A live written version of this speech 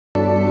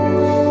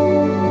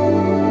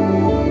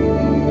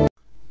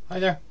Hi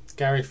there,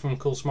 Gary from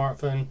Cool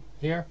Smartphone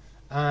here,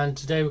 and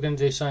today we're going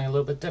to do something a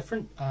little bit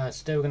different.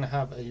 Today we're going to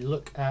have a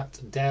look at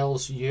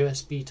Dell's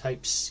USB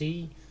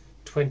Type-C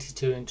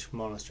 22-inch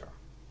monitor.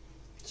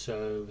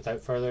 So without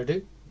further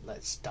ado,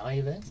 let's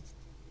dive in.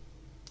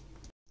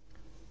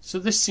 So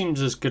this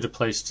seems as good a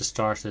place to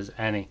start as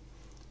any.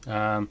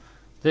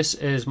 This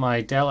is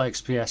my Dell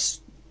XPS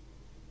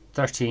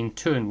 13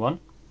 2-in-1,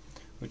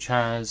 which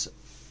has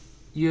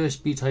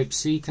USB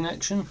Type-C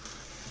connection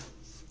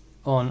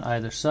on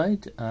either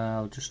side.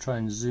 I'll just try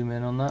and zoom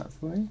in on that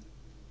for you.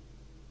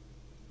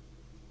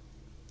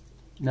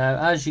 Now,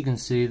 as you can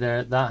see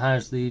there, that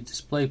has the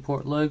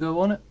DisplayPort logo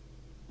on it,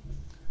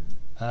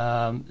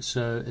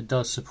 so it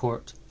does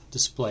support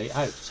display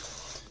out.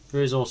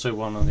 There is also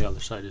one on the other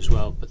side as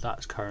well, but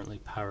that's currently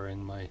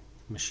powering my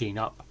machine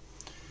up.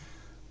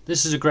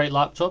 This is a great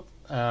laptop.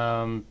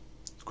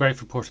 It's great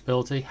for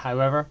portability.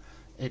 However,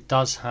 it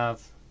does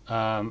have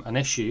an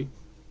issue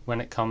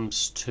when it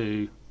comes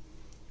to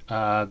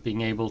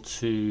being able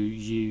to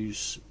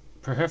use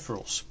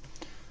peripherals.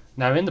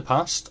 Now, in the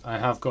past I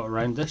have got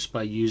around this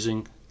by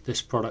using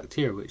this product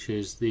here, which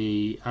is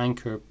the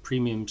Anker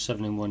Premium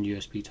 7-in-1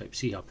 USB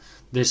Type-C hub.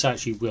 This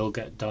actually will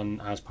get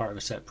done as part of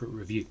a separate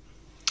review.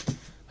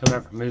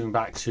 However, moving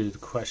back to the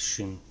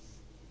question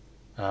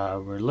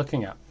we're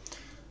looking at.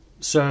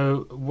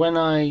 So when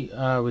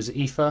I was at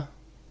IFA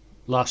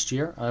last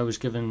year, I was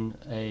given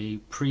a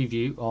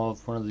preview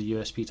of one of the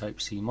USB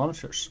Type-C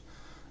monitors.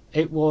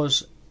 It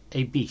was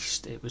a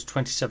beast. It was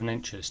 27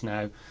 inches.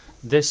 Now,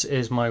 this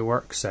is my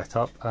work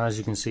setup. As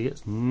you can see,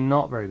 it's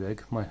not very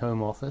big, my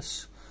home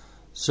office.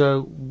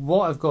 So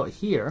what I've got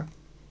here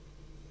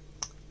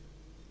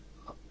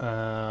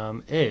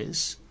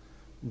is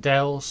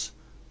Dell's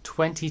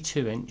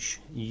 22-inch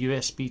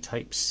USB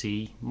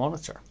Type-C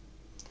monitor.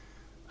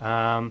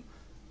 And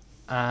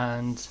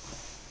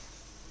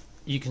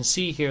you can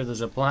see here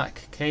there's a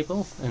black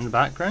cable in the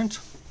background.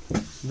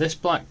 This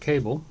black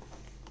cable,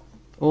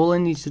 all I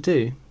need to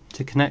do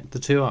to connect the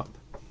two up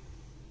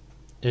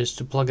is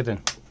to plug it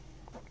in.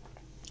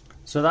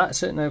 So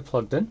that's it now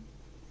plugged in.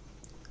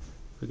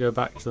 If we go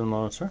back to the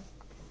monitor,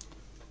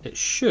 it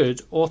should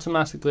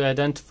automatically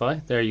identify,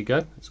 there you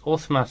go, it's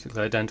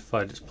automatically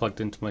identified it's plugged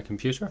into my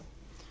computer,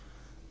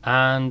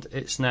 and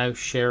it's now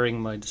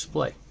sharing my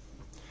display.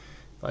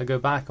 If I go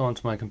back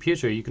onto my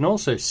computer, you can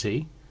also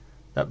see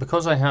that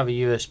because I have a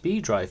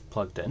USB drive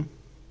plugged in,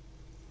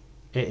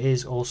 it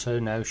is also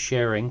now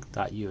sharing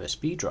that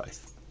USB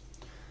drive.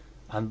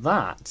 And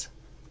that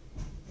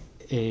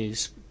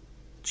is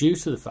due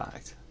to the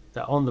fact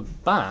that on the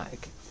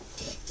back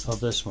of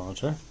this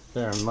monitor,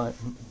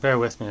 bear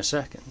with me a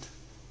second,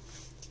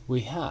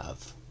 we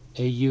have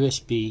a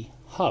USB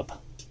hub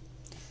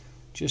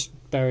just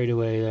buried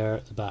away there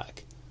at the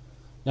back.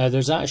 Now,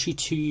 there's actually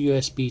two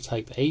USB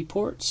Type A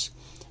ports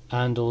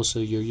and also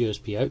your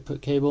USB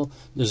output cable.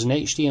 There's an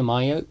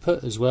HDMI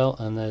output as well,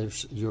 and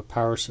there's your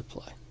power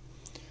supply.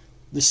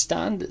 The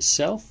stand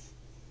itself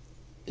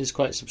is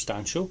quite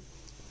substantial.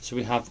 So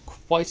we have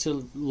quite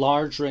a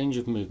large range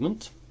of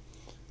movement.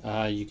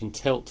 You can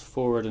tilt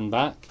forward and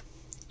back,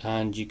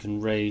 and you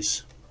can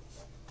raise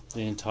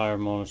the entire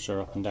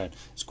monitor up and down.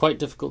 It's quite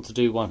difficult to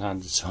do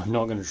one-handed, so I'm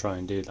not going to try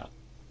and do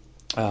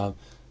that.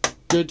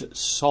 Good,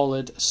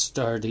 solid,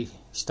 sturdy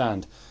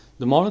stand.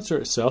 The monitor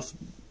itself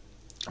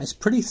is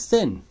pretty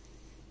thin.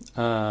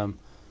 The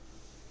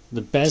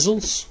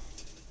bezels,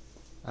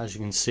 as you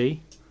can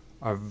see,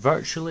 are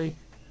virtually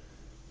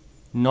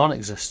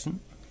non-existent,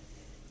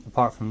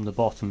 apart from the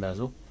bottom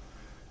bezel.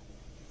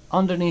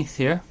 Underneath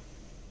here,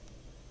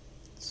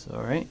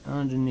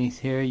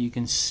 you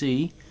can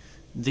see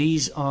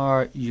these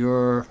are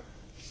your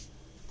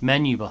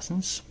menu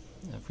buttons.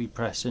 If we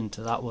press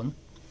into that one,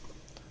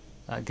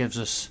 that gives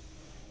us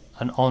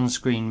an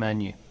on-screen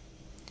menu,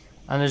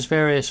 and there's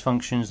various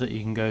functions that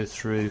you can go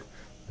through,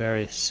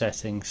 various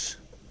settings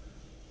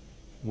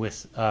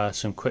with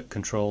some quick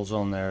controls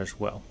on there as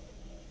well.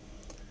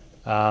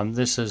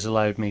 This has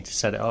allowed me to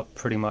set it up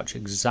pretty much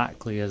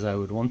exactly as I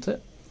would want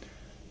it.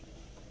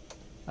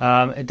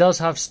 It does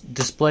have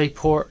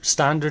DisplayPort,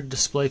 standard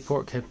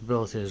DisplayPort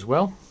capability as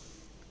well.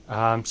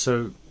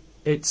 So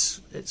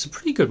it's a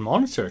pretty good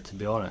monitor, to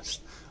be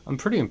honest. I'm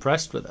pretty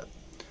impressed with it.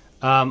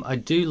 I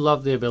do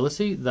love the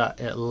ability that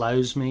it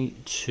allows me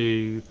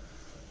to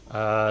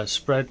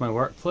spread my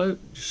workflow.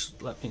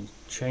 Just let me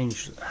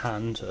change the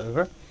hand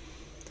over.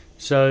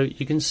 So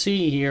you can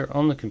see here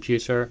on the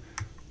computer,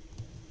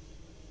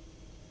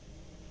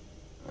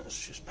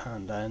 let's just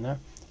pan down there,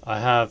 I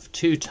have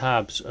two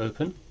tabs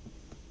open.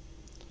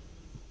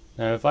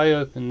 Now if I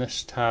open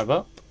this tab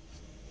up,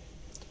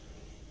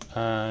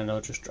 and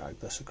I'll just drag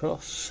this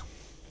across,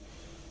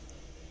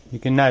 you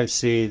can now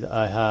see that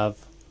I have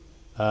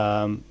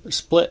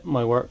split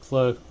my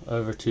workflow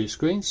over two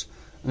screens,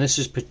 and this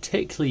is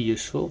particularly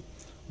useful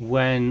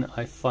when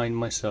I find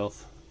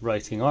myself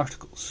writing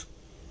articles.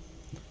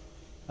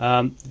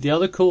 The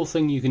other cool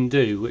thing you can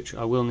do, which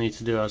I will need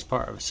to do as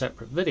part of a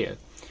separate video,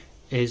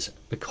 is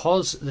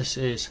because this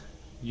is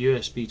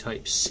USB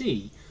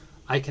Type-C,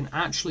 I can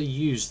actually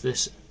use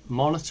this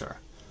monitor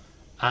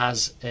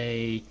as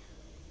a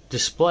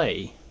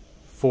display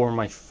for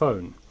my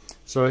phone.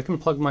 So I can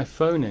plug my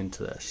phone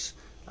into this,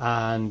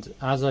 and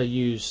as I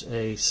use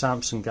a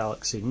Samsung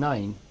Galaxy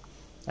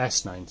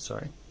S9,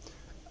 sorry,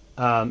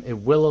 it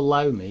will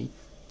allow me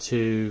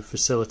to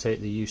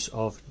facilitate the use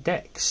of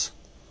DeX,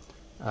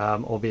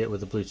 albeit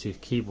with a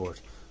Bluetooth keyboard.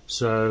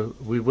 So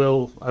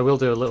I will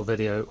do a little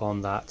video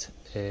on that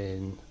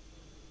in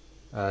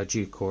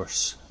due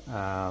course,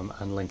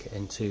 and link it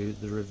into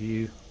the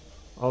review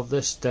of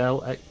this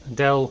Dell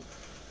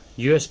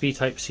USB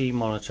Type-C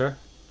monitor,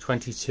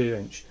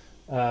 22-inch.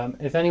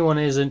 If anyone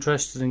is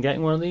interested in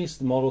getting one of these,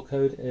 the model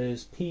code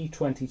is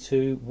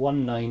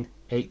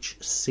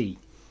P2219HC.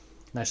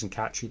 Nice and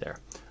catchy there.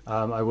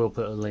 I will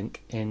put a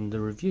link in the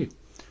review.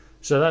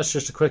 So that's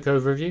just a quick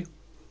overview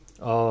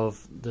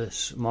of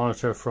this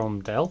monitor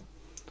from Dell.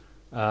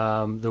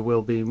 There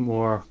will be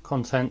more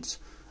content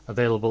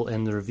available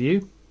in the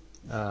review,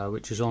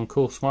 which is on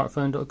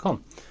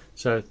coolsmartphone.com.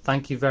 So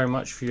thank you very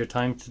much for your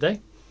time today,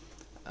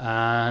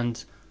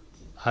 and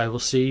I will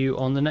see you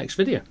on the next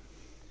video.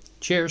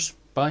 Cheers,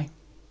 bye.